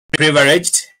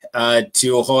privileged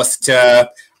to host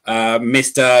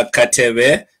Mr.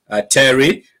 Katebe,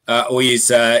 Terry, who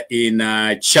is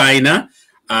in China,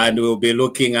 and we'll be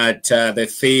looking at the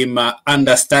theme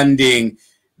understanding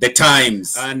the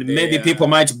times. And maybe people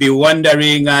might be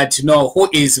wondering to know, who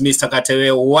is Mr.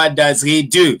 Katebe? What does he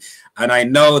do? And I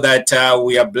know that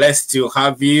we are blessed to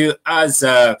have you as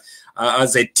a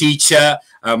teacher,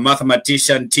 a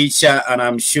mathematician teacher, and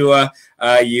I'm sure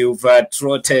you've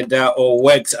trotted or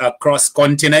worked across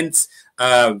continents,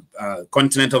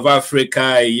 continent of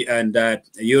Africa and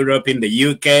Europe, in the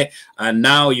UK, and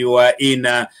now you are in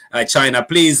China.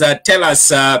 Please tell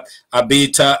us a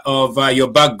bit of your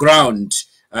background.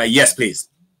 Yes, please.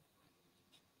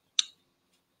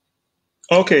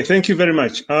 Okay, thank you very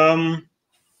much.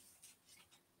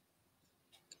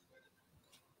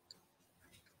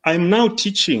 I'm now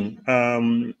teaching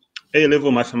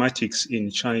A-level mathematics in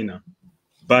China,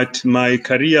 but my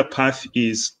career path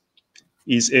is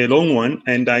a long one,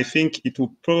 and I think it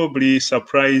will probably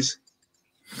surprise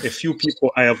a few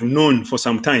people I have known for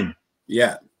some time.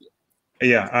 Yeah.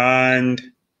 Yeah, and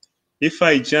if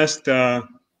I just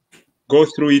go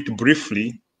through it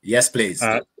briefly. Yes, please.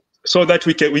 So that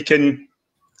we can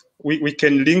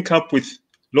link up with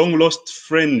long lost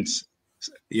friends.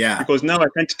 Yeah. Because now I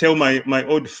can't tell my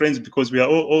old friends because we are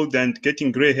all old and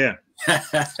getting gray hair.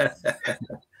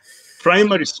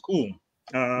 Primary school.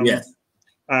 Yes.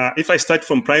 If I start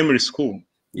from primary school,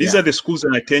 these are the schools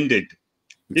I attended.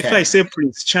 Okay. If I say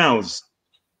Prince Charles,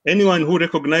 anyone who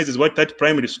recognizes what that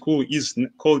primary school is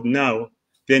called now,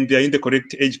 then they are in the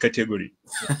correct age category.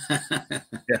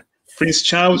 Yeah. Prince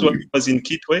Charles was in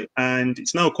Kitwe, and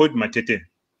it's now called Matete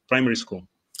Primary School.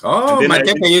 Oh,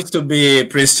 Matete used to be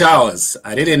Prince Charles.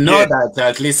 I didn't know that.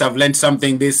 At least I've learned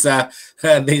something this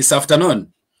this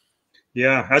afternoon.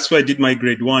 Yeah, that's where I did my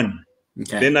grade 1.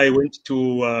 Okay. Then I went to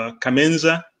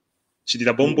Kamenza,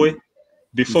 Chidirabombwe,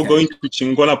 before going to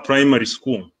Chingola Primary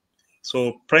School.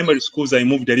 So primary schools, I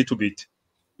moved a little bit.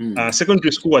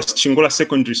 Secondary school was Chingola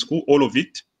Secondary School, all of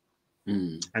it.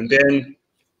 And then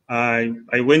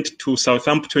I went to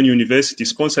Southampton University,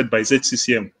 sponsored by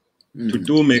ZCCM, to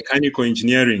do mechanical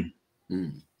engineering.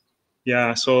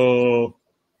 Yeah, so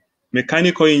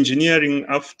mechanical engineering,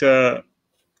 after,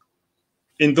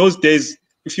 in those days,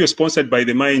 if you're sponsored by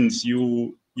the mines,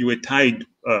 you were tied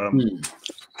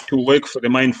to work for the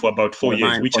mine for about 4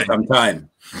 years, which for some time.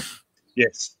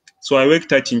 Yes. So I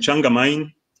worked at Inchanga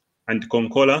Mine and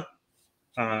Konkola,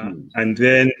 and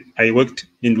then I worked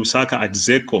in Lusaka at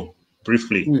ZECO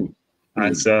briefly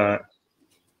as a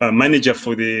manager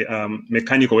for the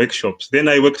mechanical workshops. Then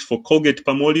I worked for Colgate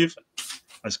Palmolive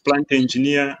as plant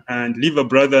engineer and Lever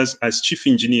Brothers as chief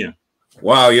engineer.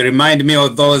 Wow, you remind me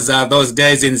of those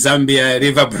days in Zambia.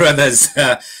 River Brothers,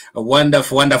 a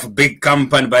wonderful big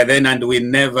company by then, and we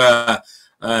never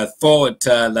thought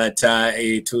that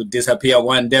it would disappear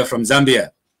one day from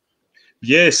Zambia.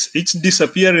 Yes, its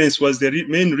disappearance was the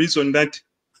main reason that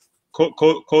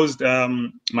caused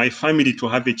my family to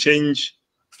have a change,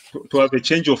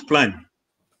 of plan.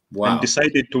 Wow. And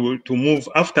decided to move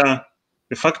after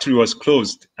the factory was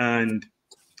closed and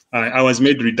I was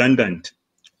made redundant.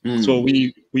 So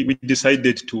we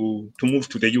decided to move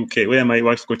to the UK, where my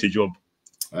wife got a job.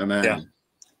 Amen. Yeah.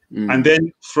 And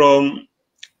then from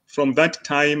that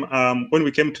time, when we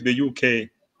came to the UK,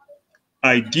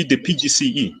 I did the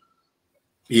PGCE.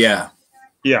 Yeah.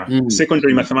 Yeah,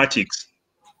 secondary mathematics.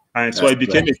 And so I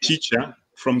became a teacher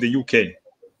from the UK.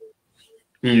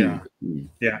 Yeah.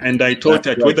 Yeah, and I taught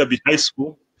at Weatherby High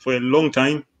School for a long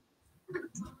time.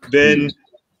 Then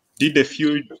did a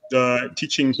few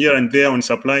teaching here and there on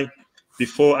supply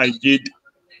before I did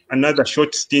another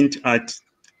short stint at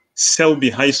Selby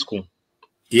High School.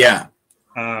 Yeah.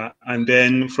 And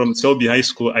then from Selby High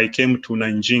School, I came to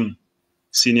Nanjing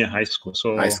Senior High School.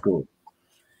 So high school.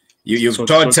 You've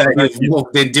taught, you've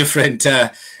moved in different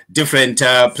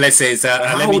places.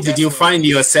 How did you find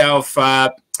yourself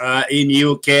in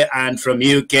UK, and from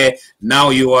UK,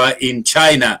 now you are in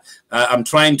China? I'm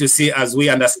trying to see, as we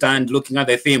understand, looking at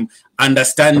the theme,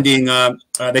 understanding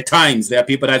the times. There are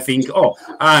people that think, oh,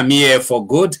 I'm here for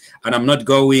good and I'm not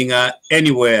going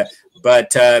anywhere.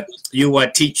 But you are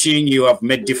teaching, you have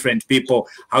met different people.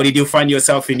 How did you find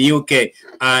yourself in UK?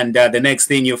 And the next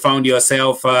thing, you found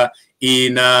yourself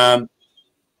in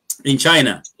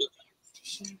China?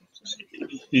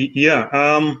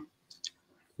 Yeah.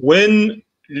 When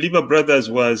Lever Brothers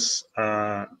was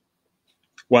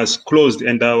closed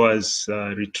and I was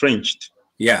retrenched.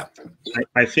 Yeah.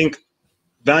 I think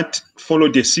that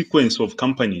followed a sequence of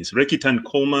companies. Reckitt and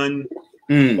Coleman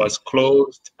was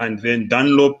closed, and then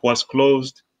Dunlop was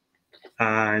closed,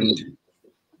 and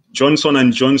Johnson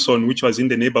and Johnson, which was in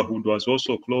the neighborhood, was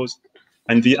also closed.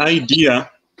 And the idea,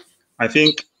 I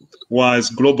think, was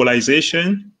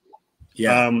globalization.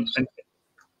 Yeah.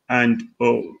 And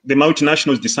the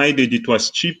multinationals decided it was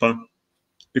cheaper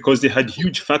because they had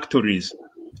huge factories.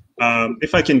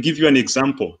 If I can give you an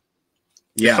example,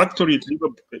 the factory,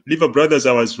 Liver Brothers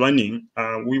I was running,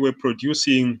 we were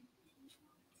producing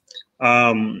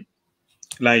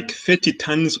like 30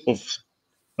 tons of,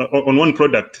 on one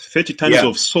product, 30 tons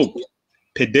of soap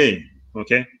per day,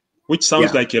 okay? Which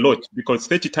sounds like a lot, because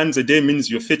 30 tons a day means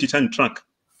your 30-ton truck.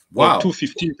 Wow. Or 2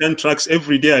 15-ton trucks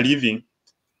every day are leaving.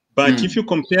 But if you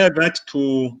compare that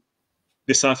to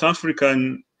the South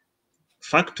African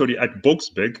factory at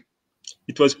Boksburg,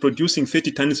 it was producing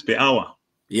 30 tons per hour.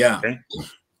 Yeah. Okay?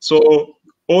 So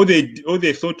all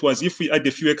they thought was, if we add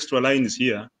a few extra lines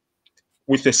here,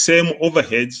 with the same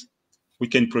overheads, we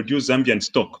can produce Zambian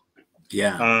stock.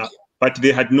 Yeah. But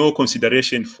they had no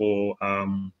consideration for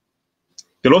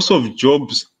the loss of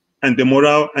jobs and the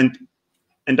morale, and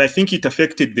I think it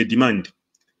affected the demand,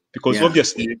 because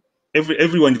obviously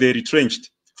everyone they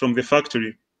retrenched from the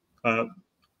factory.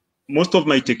 Most of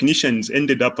my technicians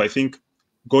ended up, I think,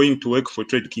 going to work for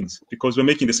Trade Kings because we're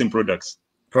making the same products.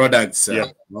 Yeah.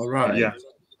 All right. Yeah.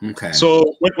 Okay.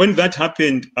 So when that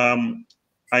happened,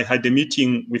 I had a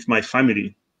meeting with my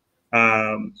family.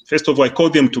 First of all, I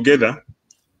called them together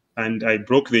and I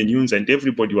broke the news, and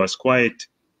everybody was quiet.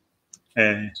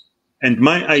 And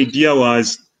my idea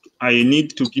was, I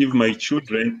need to give my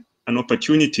children an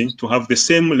opportunity to have the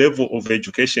same level of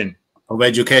education.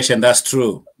 That's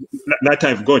true. That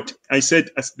I've got. I said,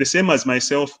 as the same as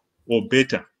myself or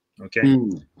better. Okay.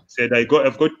 Said I've got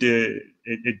a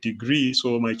degree,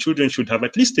 so my children should have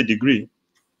at least a degree.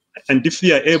 And if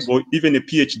they are able, even a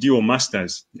PhD or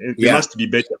master's, they must be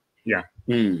better. Yeah.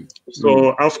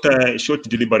 So after a short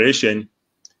deliberation,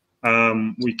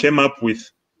 we came up with,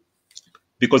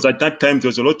 because at that time there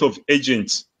was a lot of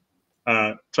agents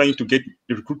trying to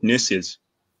recruit nurses.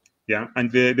 Yeah.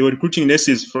 And they were recruiting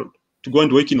nurses to go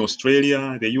and work in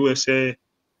Australia, the USA,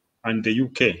 and the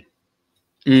UK.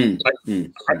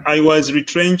 I was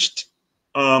retrenched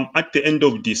at the end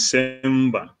of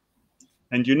December.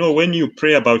 And you know, when you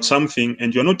pray about something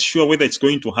and you're not sure whether it's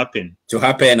going to happen.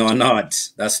 Or not.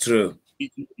 That's true.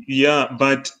 Yeah,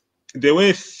 but the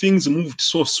way things moved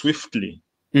so swiftly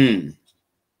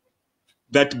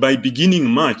that by beginning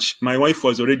March, my wife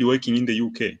was already working in the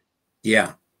UK.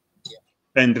 Yeah.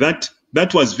 And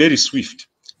that was very swift.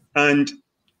 And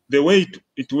the way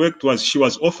it worked was, she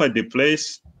was offered a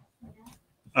place.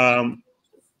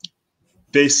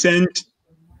 They sent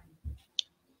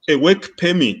a work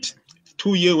permit,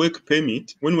 2-year work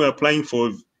permit. When we were applying for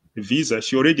a visa,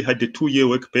 she already had the 2-year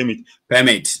work permit.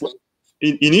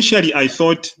 Initially, I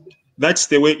thought that's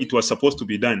the way it was supposed to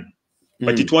be done,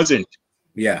 but it wasn't.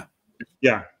 Yeah.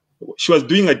 Yeah. She was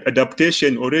doing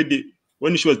adaptation already.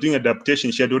 When she was doing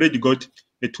adaptation, she had already got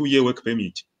a 2-year work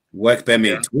permit.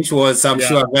 Which was, I'm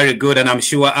sure, very good. And I'm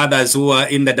sure others who are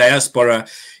in the diaspora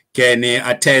can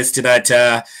attest that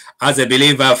as a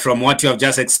believer, from what you have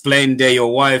just explained,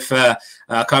 your wife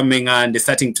coming and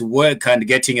starting to work and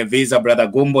getting a visa, Brother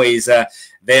Gumbo is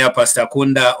there, Pastor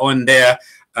Kunda on there.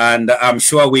 And I'm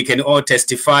sure we can all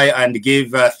testify and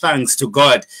give thanks to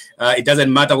God. It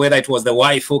doesn't matter whether it was the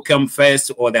wife who came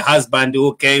first or the husband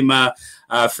who came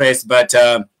first, but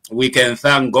we can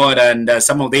thank God. And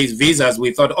some of these visas,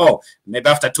 we thought, oh, maybe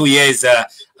after 2 years,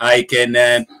 I can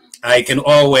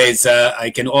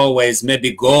always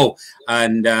maybe go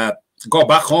and go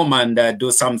back home and do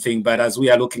something. But as we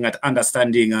are looking at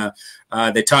understanding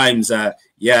the times,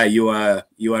 yeah, you are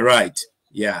right.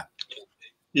 Yeah.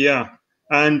 Yeah.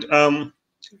 And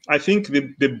I think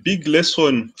the big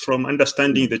lesson from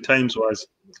understanding the times was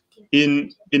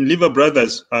in Liver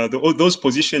Brothers, those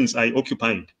positions I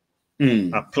occupied,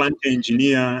 plant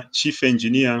engineer, chief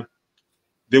engineer,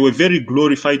 they were very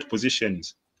glorified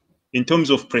positions in terms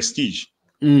of prestige.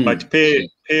 But pay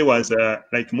was,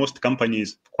 like most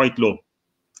companies, quite low.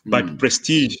 But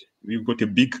prestige, you've got a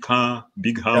big car,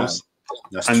 big house.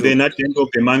 Yeah, and then at the end of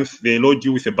the month, they load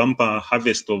you with a bumper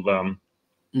harvest of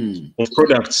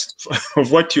products of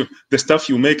the stuff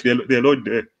you make. They load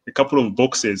a couple of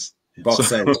boxes.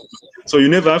 So you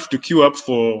never have to queue up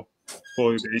for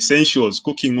the essentials,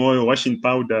 cooking oil, washing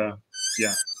powder,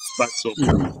 but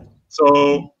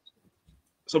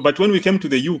but when we came to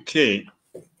the UK,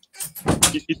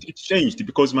 it changed,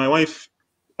 because my wife,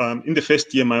 in the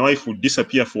first year, my wife would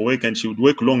disappear for work and she would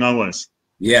work long hours.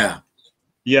 Yeah.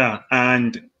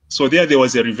 And so there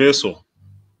was a reversal.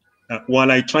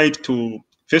 While I tried to,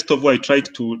 first of all, I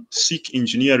tried to seek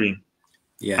engineering.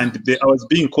 Yeah. And I was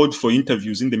being called for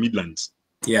interviews in the Midlands.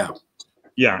 Yeah.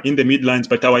 Yeah, in the Midlands.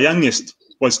 But our youngest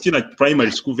was still at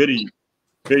primary school, very,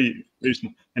 very, very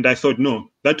small. And I thought, no,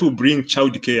 that will bring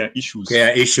childcare issues.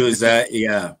 Care issues.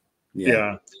 Yeah.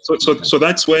 Yeah. So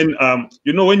that's when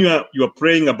you know, when you are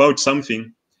praying about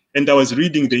something, and I was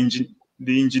reading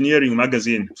the engineering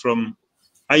magazine from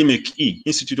IMEC,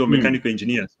 Institute of Mechanical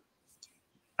Engineers,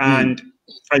 and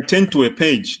I turned to a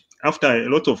page after a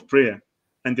lot of prayer,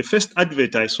 and the first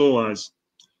advert I saw was,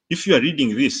 if you are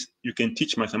reading this, you can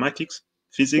teach mathematics,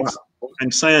 physics,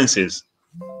 and sciences.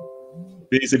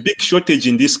 There is a big shortage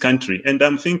in this country, and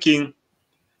I'm thinking,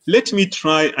 let me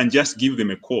try and just give them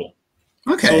a call.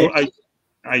 Okay. So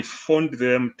I phoned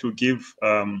them to give,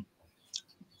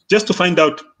 just to find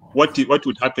out what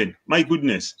would happen. My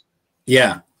goodness.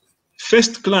 Yeah.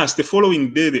 First class, the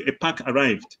following day, a pack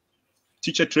arrived.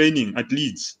 Teacher training at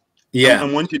Leeds. Yeah.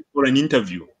 I'm wanted for an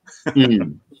interview.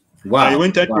 Wow. I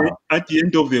went at the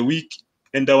end of the week,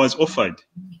 and I was offered.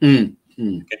 The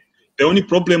only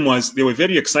problem was they were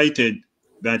very excited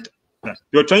that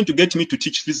they were trying to get me to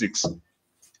teach physics.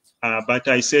 But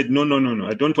I said, no.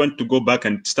 I don't want to go back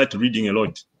and start reading a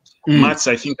lot. Maths,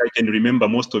 I think I can remember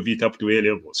most of it up to A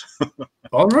levels.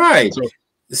 All right.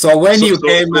 So when you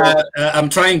came, I'm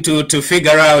trying to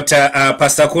figure out,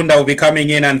 Pastor Kunda will be coming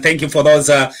in, and thank you for those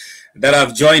that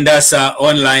have joined us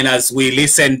online as we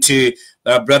listen to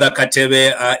Brother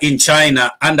Katebe in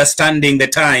China, understanding the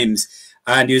times.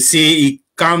 And you see, he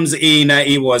comes in,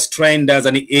 he was trained as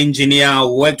an engineer,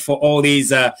 worked for all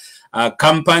these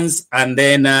companies, and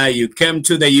then you came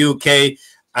to the UK,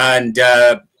 and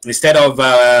instead of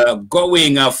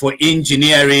going for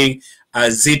engineering,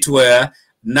 as it were,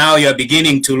 now you're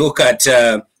beginning to look at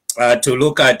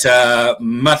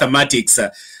mathematics.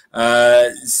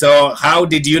 So how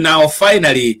did you now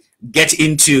finally get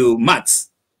into maths?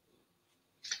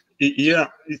 Yeah,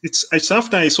 it's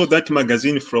after I saw that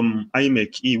magazine from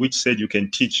IMEC, which said you can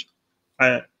teach.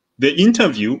 The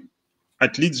interview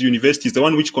at Leeds University is the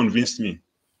one which convinced me.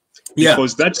 Yeah.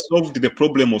 Because that solved the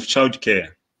problem of childcare.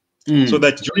 So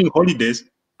that during holidays,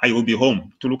 I will be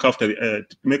home to look after,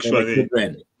 to make sure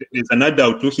there's an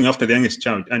adult looking after the youngest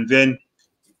child. And then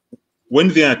when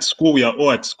they're at school, we are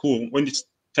all at school. When it's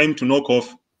time to knock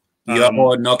off, you're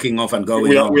all knocking off and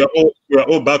going home. We are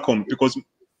all back home, because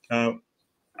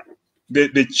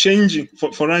the changing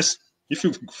for us, if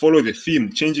you follow the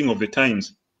theme, changing of the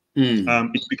times,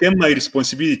 it became my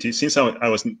responsibility, since I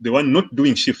was the one not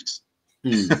doing shifts.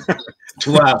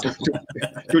 Wow.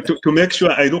 to make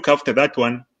sure I look after that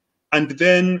one. And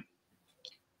then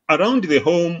around the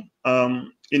home,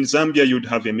 in Zambia, you'd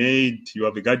have a maid, you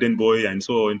have a garden boy, and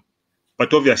so on.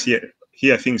 But obviously,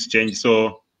 here things change.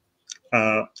 So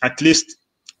at least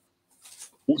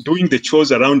doing the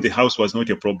chores around the house was not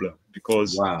a problem,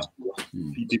 because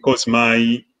because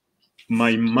my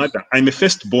mother, I'm a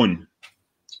firstborn.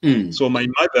 So my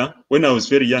mother, when I was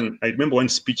very young, I remember one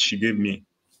speech she gave me.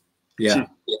 Yeah.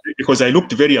 Because I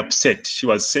looked very upset. She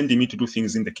was sending me to do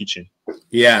things in the kitchen.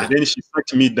 Yeah. And then she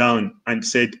sat me down and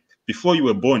said, before you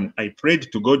were born, I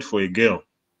prayed to God for a girl.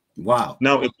 Wow.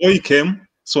 Now a boy came,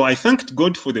 so I thanked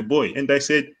God for the boy. And I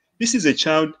said, this is a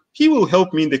child. He will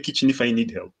help me in the kitchen if I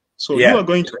need help. So you are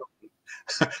going to help me.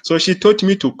 So she taught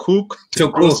me to cook.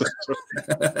 Little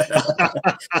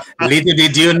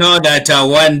did you know that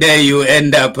one day you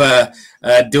end up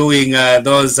doing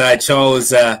those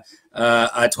chores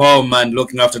at home and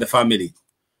looking after the family.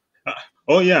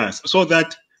 Oh yes, so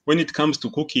that when it comes to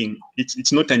cooking,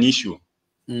 it's not an issue.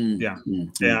 Yeah.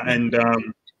 And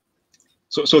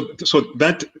so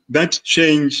that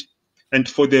changed. And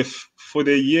for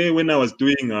the year when I was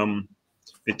doing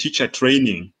the teacher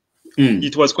training,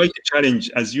 it was quite a challenge,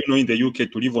 as you know, in the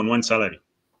UK, to live on one salary.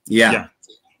 Yeah.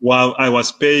 While I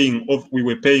was we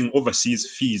were paying overseas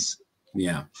fees.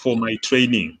 Yeah. For my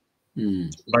training.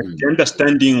 But the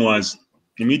understanding was,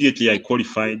 immediately I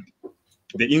qualified,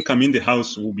 the income in the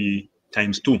house will be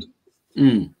 ×2.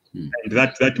 And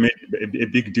that made a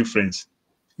big difference.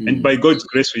 And by God's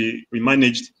grace, we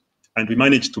managed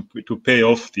to pay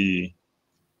off a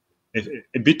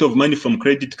bit of money from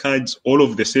credit cards. All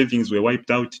of the savings were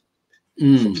wiped out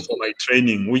for my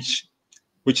training, which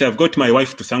I've got my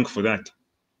wife to thank for that.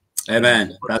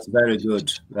 Amen. That's very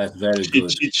good. That's very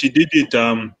good. She did it,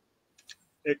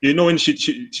 you know, when she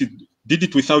did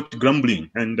it without grumbling,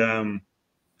 and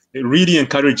it really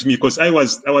encouraged me, because I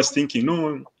was thinking,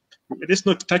 no, let's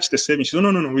not touch the savings. She said,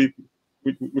 no, we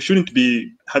shouldn't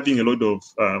be having a lot of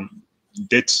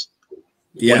debts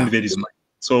when there is money.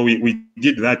 So we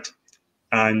did that,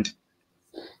 and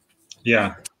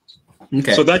yeah.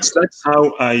 Okay. So that's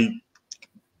how I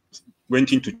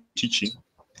went into teaching.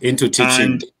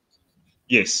 And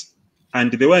yes.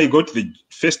 And the way I got the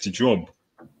first job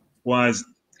was,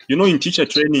 you know, in teacher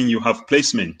training, you have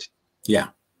placement. Yeah.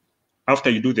 After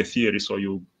you do the theory, so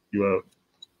you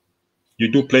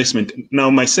do placement. Now,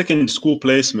 my second school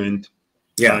placement,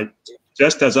 yeah,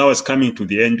 just as I was coming to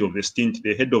the end of the stint,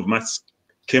 the head of maths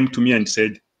came to me and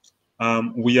said,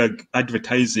 we are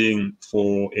advertising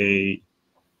for a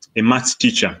maths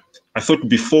teacher. I thought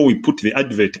before we put the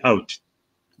advert out,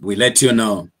 we let you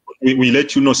know. We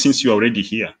let you know since you're already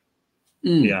here.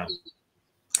 Yeah.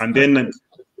 And then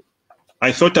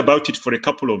I thought about it for a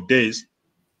couple of days.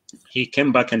 He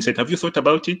came back and said, have you thought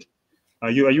about it? Are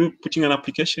you putting an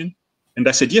application? And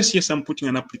I said, yes, I'm putting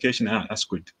an application. Ah, that's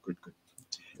good. Wow.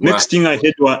 Next thing I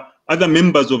heard were other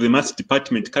members of the maths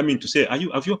department coming to say,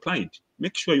 have you applied?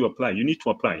 Make sure you apply. You need to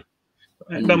apply.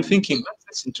 And I'm thinking,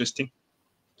 that's interesting.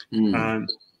 And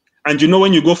you know,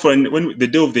 when you go for the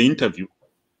day of the interview,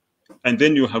 and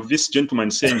then you have this gentleman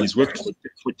saying he's worked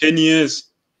for 10 years,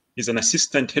 he's an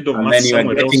assistant head of maths somewhere else. And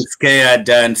then you are getting scared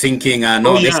and thinking,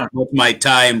 no, this is not my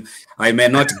time. I may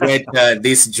not get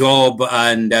this job,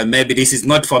 and maybe this is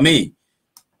not for me.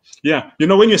 Yeah, you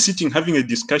know, when you're sitting having a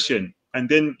discussion, and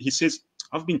then he says,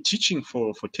 I've been teaching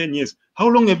for 10 years. How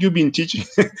long have you been teaching?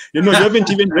 You know, you haven't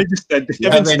even registered. You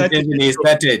haven't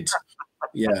started.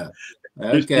 Yeah.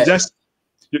 Okay.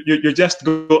 You just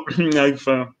go,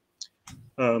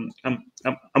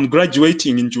 I'm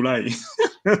graduating in July.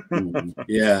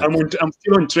 Yeah. I'm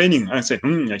still on training. I said,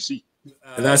 I see.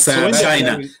 That's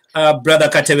China. Brother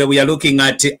Katebe, we are looking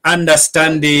at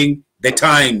understanding the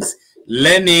times,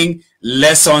 learning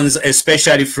lessons,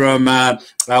 especially from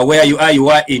where you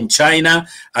are in China,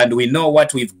 and we know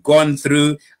what we've gone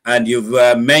through. And you've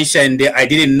mentioned, I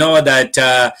didn't know that,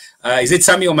 is it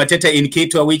Samuel Matete in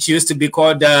Kitwa, which used to be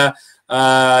called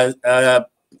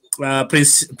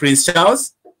Prince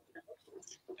Charles?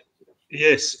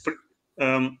 Yes,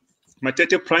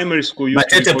 Matete Primary School.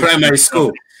 Matete Primary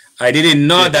School. I didn't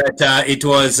know that it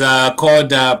was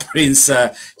called Prince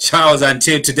Charles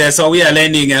until today. So we are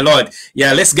learning a lot.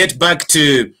 Yeah, let's get back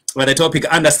to the topic,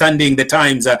 understanding the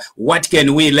times. What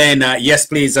can we learn? Yes,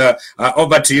 please.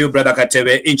 Over to you, Brother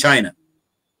Katebe, in China.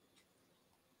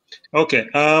 Okay.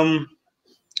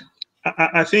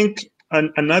 I think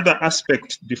another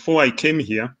aspect before I came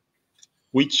here,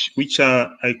 which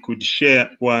I could share,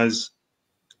 was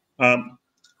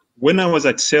when I was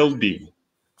at Selby.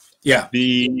 Yeah,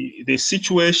 the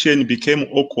situation became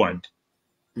awkward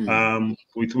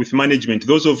with management.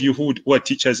 Those of you who are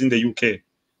teachers in the UK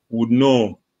would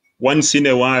know, once in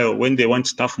a while when they want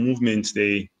staff movements,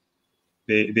 they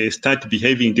start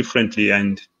behaving differently.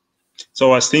 And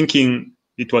so I was thinking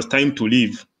it was time to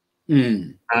leave.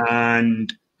 And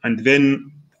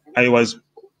then I was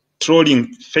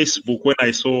trolling Facebook when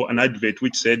I saw an advert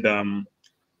which said,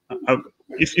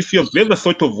 if you've ever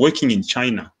thought of working in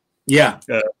China,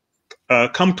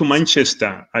 come to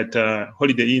Manchester at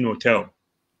Holiday Inn Hotel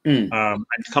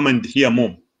and come and hear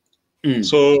more.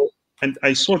 So, and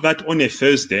I saw that on a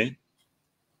Thursday,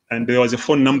 and there was a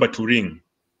phone number to ring,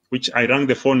 which I rang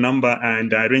the phone number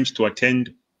and I arranged to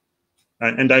attend.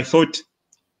 And I thought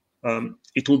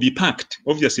it will be packed.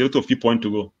 Obviously, a lot of people want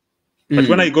to go. But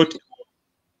when I got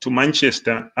to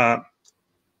Manchester, I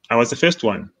was the first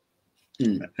one.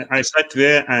 I sat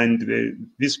there, and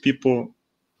these people,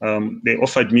 they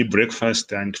offered me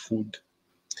breakfast and food.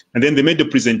 And then they made a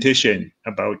presentation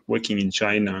about working in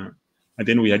China. And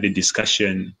then we had a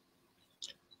discussion.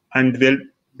 And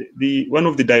one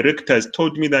of the directors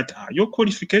told me that your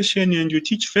qualification and you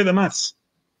teach further maths.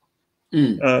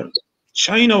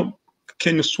 China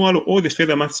can swallow all the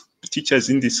further maths teachers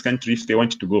in this country if they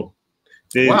want to go.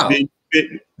 They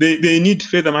need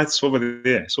further maths over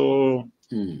there. So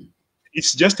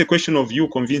it's just a question of you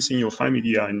convincing your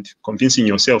family and convincing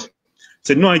yourself. I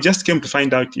said, no, I just came to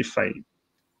find out if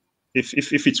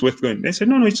it's worth going. They said,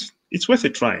 no, it's worth a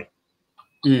try.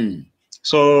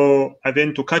 So, and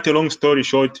then to cut a long story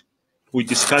short, we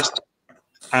discussed,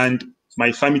 and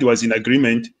my family was in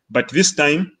agreement. But this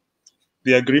time,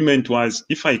 the agreement was,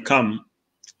 if I come,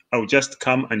 I'll just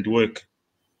come and work.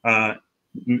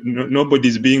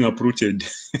 Nobody's being uprooted.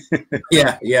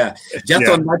 Yeah. Just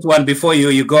on that one, before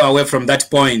you go away from that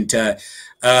point,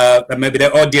 maybe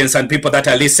the audience and people that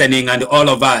are listening and all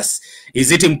of us, is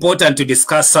it important to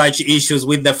discuss such issues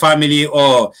with the family,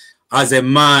 or as a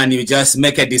man, you just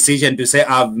make a decision to say,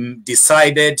 I've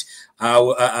decided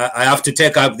I have to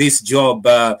take up this job?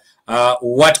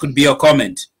 What could be your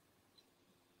comment?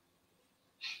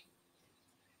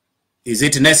 Is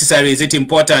it necessary? Is it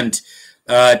important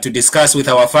to discuss with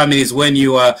our families when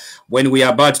we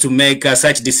are about to make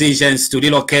such decisions to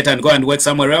relocate and go and work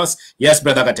somewhere else? Yes,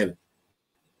 Brother Katebe.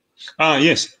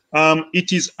 Yes.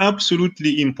 It is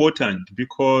absolutely important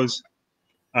because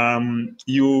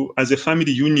you, as a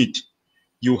family unit,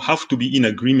 you have to be in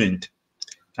agreement.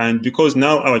 And because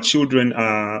now our children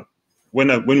are,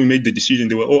 when we made the decision,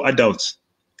 they were all adults.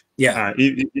 Yeah.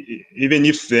 Even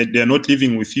if they're not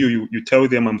living with you, you tell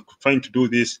them, I'm trying to do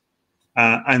this.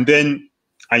 And then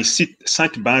I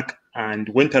sat back and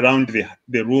went around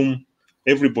the room,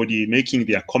 everybody making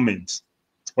their comments.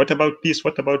 What about this?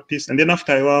 What about this? And then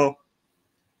after a while,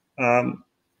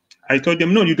 I told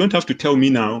them, no, you don't have to tell me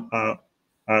now.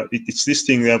 It's this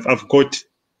thing. I've got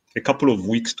a couple of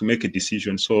weeks to make a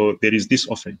decision. So there is this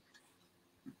offering.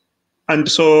 And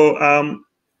so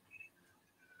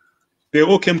they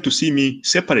all came to see me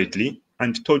separately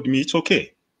and told me, it's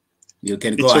okay. You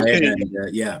can go ahead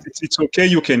and, yeah. It's okay,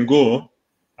 you can go.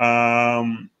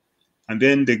 And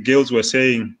then the girls were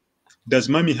saying, does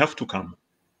mommy have to come?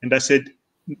 And I said,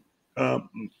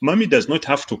 mommy does not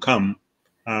have to come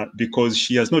because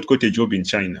she has not got a job in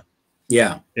China.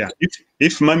 Yeah. Yeah.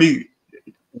 If mommy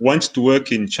wants to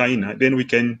work in China, then we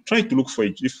can try to look for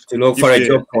it. A job for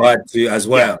her too, as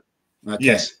well. Yeah. Okay.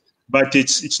 Yes. But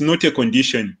it's not a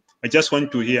condition. I just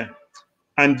want to hear.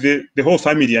 And the whole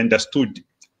family understood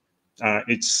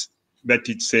it's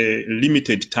a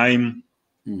limited time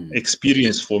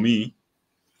experience for me.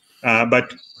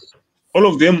 But all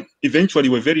of them eventually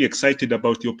were very excited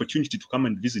about the opportunity to come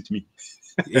and visit me.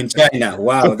 In China.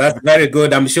 Wow, that's very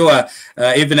good. I'm sure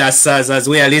even as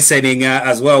we are listening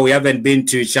as well, we haven't been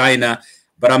to China,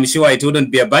 but I'm sure it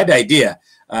wouldn't be a bad idea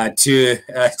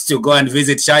to go and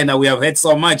visit China. We have heard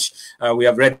so much. We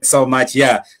have read so much.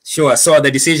 Yeah, sure. So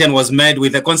the decision was made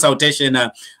with a consultation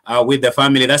with the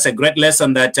family. That's a great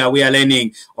lesson that we are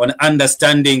learning on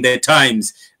understanding the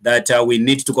times that we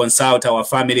need to consult our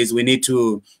families. We need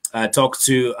to talk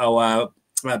to our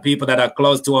people that are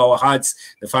close to our hearts,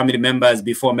 the family members,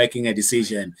 before making a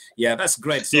decision. Yeah, that's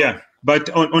great. So, yeah,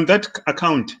 but on that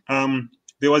account,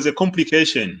 there was a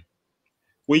complication,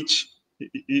 which,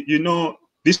 you know,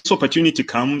 this opportunity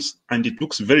comes and it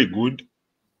looks very good.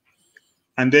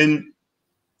 And then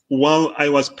while I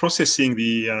was processing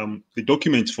the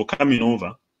documents for coming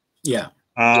over, yeah,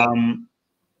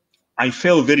 I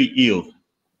fell very ill.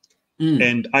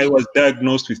 And I was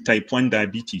diagnosed with type 1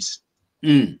 diabetes.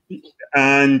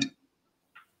 And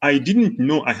I didn't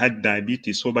know I had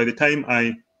diabetes. So by the time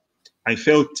I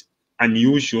felt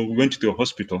unusual, we went to the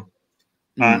hospital.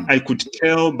 I could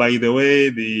tell by the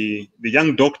way the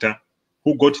young doctor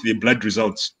who got the blood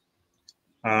results,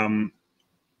 when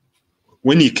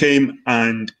he came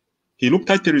and he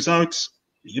looked at the results,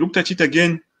 he looked at it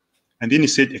again, and then he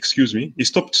said, excuse me. He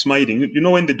stopped smiling. You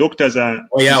know when the doctors are...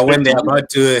 Oh, yeah, when they're about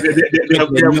to... They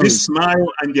have this smile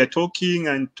and they're talking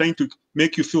and trying to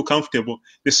make you feel comfortable.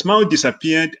 The smile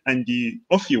disappeared and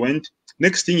off he went.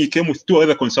 Next thing, he came with 2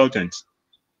 other consultants.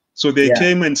 So they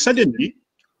came and suddenly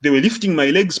they were lifting my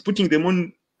legs, putting them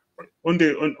on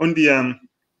the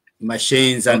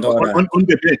machines and all that. On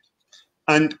the bed.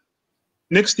 And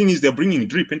next thing is they're bringing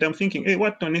drip. And I'm thinking, hey,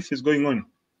 what on earth is going on?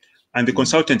 And the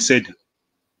consultant said,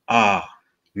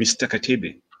 Mr.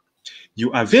 Katebe, you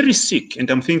are very sick. And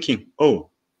I'm thinking, oh.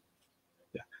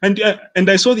 And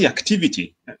I saw the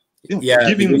activity.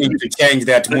 Beginning to change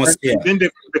the atmosphere. And then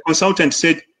the consultant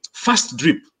said, first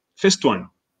drip, first one.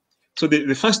 So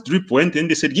the first drip went, and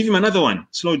they said, give him another one,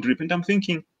 slow drip. And I'm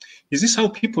thinking, is this how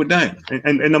people die?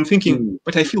 And I'm thinking,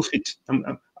 but I feel fit. I'm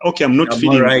not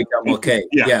feeling all right. I'm okay.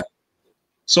 Yeah.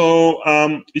 So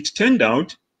it turned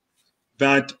out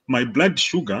that my blood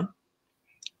sugar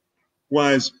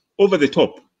was over the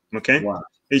top. Okay. Wow.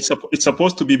 It's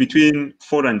supposed to be between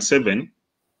 4 and 7.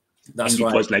 That's and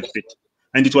right. It was like 30,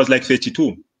 and it was like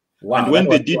 32. Wow. And when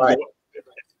they did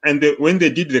when they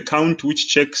did the count, which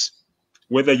checks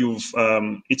whether you've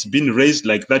it's been raised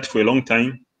like that for a long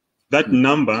time, that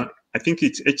number, I think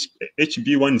it's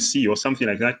HB1C or something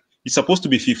like that, it's supposed to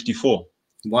be 54.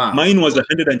 Wow. Mine was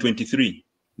 123.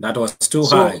 That was too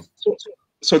high.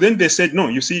 So then they said, no,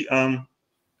 you see,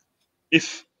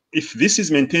 if this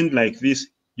is maintained like this,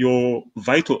 your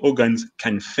vital organs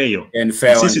can fail. And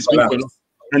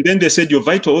then they said your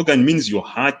vital organ means your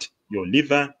heart, your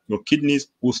liver, your kidneys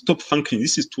will stop functioning.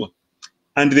 This is true.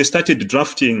 And they started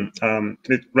drafting,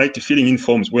 filling in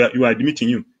forms where you are admitting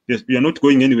you are not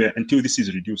going anywhere until this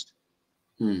is reduced.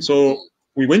 So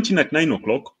we went in at 9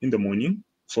 o'clock in the morning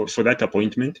for that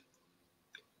appointment.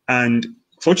 And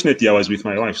fortunately, I was with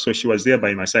my wife, so she was there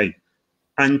by my side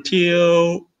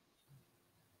until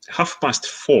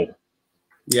 4:30.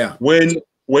 Yeah.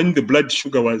 When the blood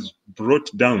sugar was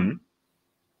brought down,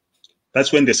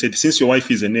 that's when they said, since your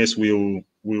wife is a nurse, we'll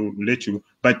let you,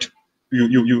 but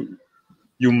you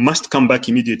you must come back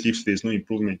immediately if there's no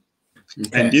improvement.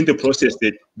 Okay. And in the process,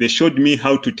 they showed me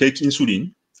how to take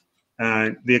insulin.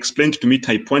 They explained to me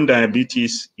type 1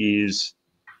 diabetes is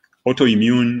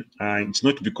autoimmune. It's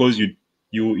not because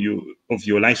you of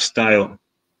your lifestyle.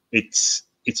 It's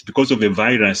because of a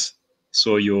virus.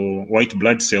 So your white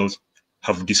blood cells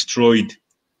have destroyed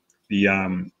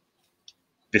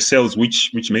the cells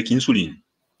which make insulin.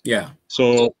 Yeah.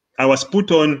 So I was put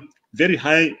on very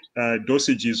high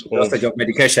dosages of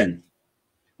medication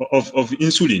of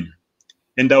insulin,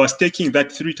 and I was taking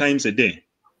that 3 times a day,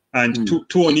 and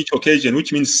two on each occasion,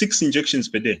 which means 6 injections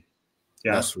per day.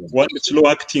 Yeah, that's right. 1 slow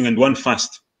acting and 1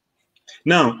 fast.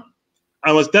 Now,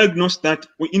 I was diagnosed that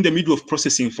we're in the middle of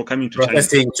processing for coming to China.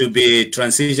 Processing to be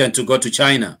transitioned to go to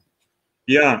China.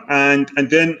 Yeah, and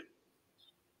then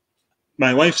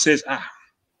my wife says,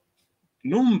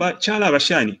 Numba Chala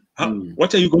Bashani,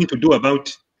 what are you going to do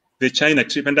about the China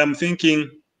trip? And I'm thinking,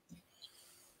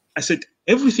 I said,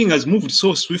 everything has moved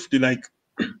so swiftly, like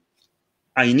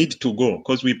I need to go,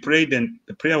 because we prayed and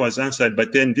the prayer was answered,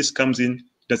 but then this comes in.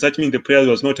 Does that mean the prayer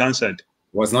was not answered?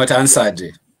 Was not answered.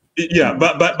 Yeah,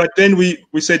 but then we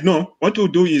said, no, what we'll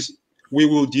do is we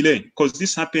will delay, because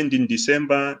this happened in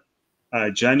December,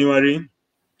 January.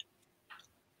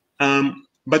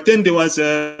 But then there was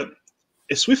a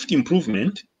swift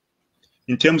improvement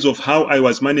in terms of how I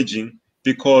was managing,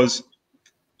 because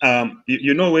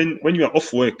you know, when you are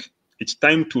off work, it's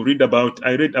time to read about.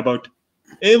 I read about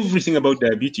everything about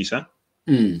diabetes.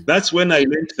 That's when I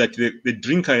learned that the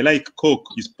drink I like, Coke,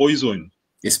 is poison.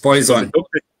 It's poison.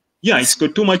 Yeah, it's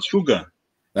got too much sugar.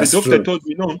 That's the doctor true. told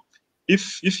me, no,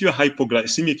 if you're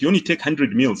hypoglycemic, you only take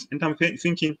 100 mils. And I'm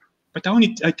thinking, but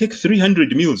I take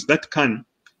 300 mils, that can,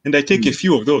 and I take a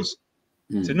few of those.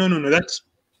 I said, no, that's,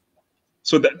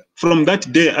 so that from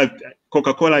that day,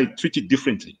 Coca-Cola, I treat it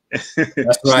differently.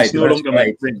 That's right. It's no longer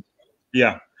my friend.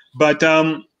 Yeah. But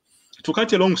to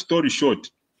cut a long story short,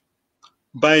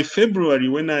 by February,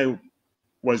 when I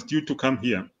was due to come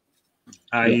here,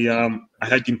 I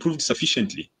had improved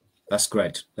sufficiently. That's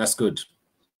great. That's good.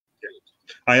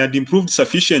 I had improved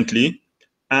sufficiently,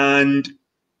 and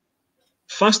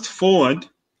fast forward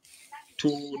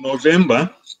to November,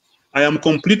 I am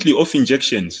completely off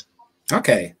injections.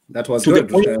 Okay, that was to good.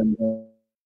 The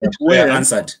point where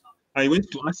answered. I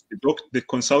went to ask the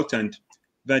consultant,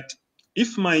 that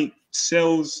if my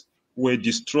cells were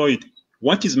destroyed,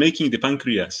 what is making the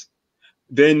pancreas?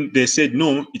 Then they said,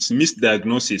 no, it's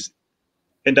misdiagnosis.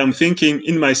 And I'm thinking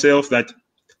in myself that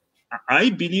I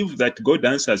believe that God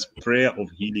answers prayer of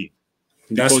healing.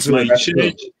 Because my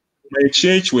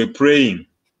church were praying.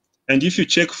 And if you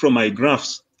check from my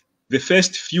graphs, the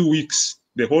first few weeks,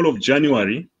 the whole of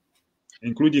January,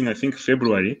 including, I think,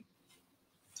 February,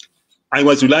 I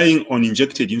was relying on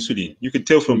injected insulin. You can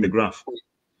tell from the graph.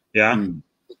 Yeah.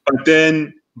 But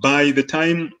then by the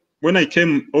time when I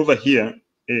came over here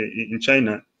in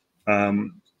China,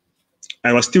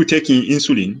 I was still taking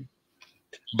insulin,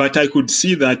 but I could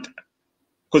see that,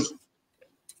 because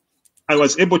I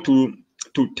was able to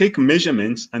take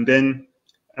measurements and then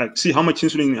see how much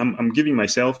insulin I'm giving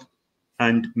myself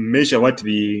and measure what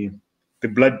the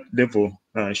blood level,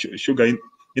 sugar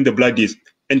in the blood is,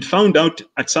 and found out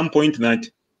at some point that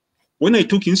when I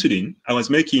took insulin, I was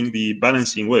making the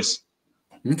balancing worse.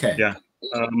 Okay. Yeah.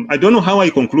 I don't know how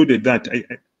I concluded that,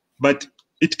 but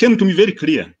it came to me very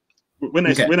clear when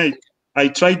I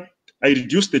tried. I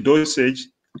reduced the dosage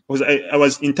because I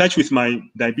was in touch with my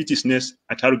diabetes nurse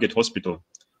at Harrogate Hospital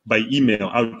by email.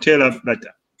 I would tell her that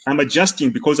I'm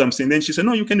adjusting because I'm saying. Then she said,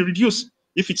 "No, you can reduce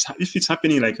if it's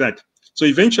happening like that." So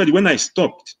eventually, when I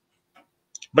stopped,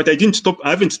 but I didn't stop.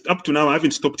 Up to now. I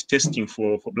haven't stopped testing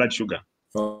for blood sugar.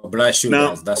 For blood sugar,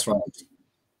 now, that's right.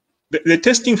 The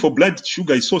testing for blood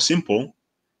sugar is so simple.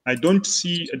 I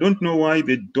don't know why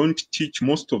they don't teach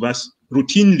most of us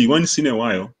routinely once in a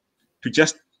while to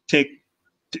just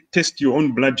test your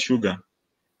own blood sugar,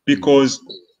 because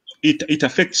it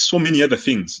affects so many other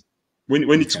things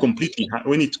when it's completely high,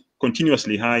 when it's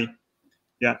continuously high.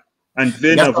 Yeah. And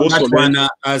then I've also learned,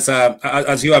 as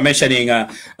you are mentioning,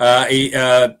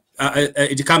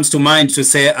 it comes to mind to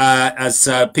say, as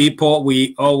people,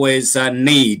 we always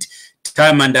need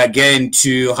time and again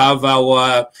to have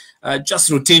our just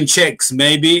routine checks,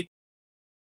 maybe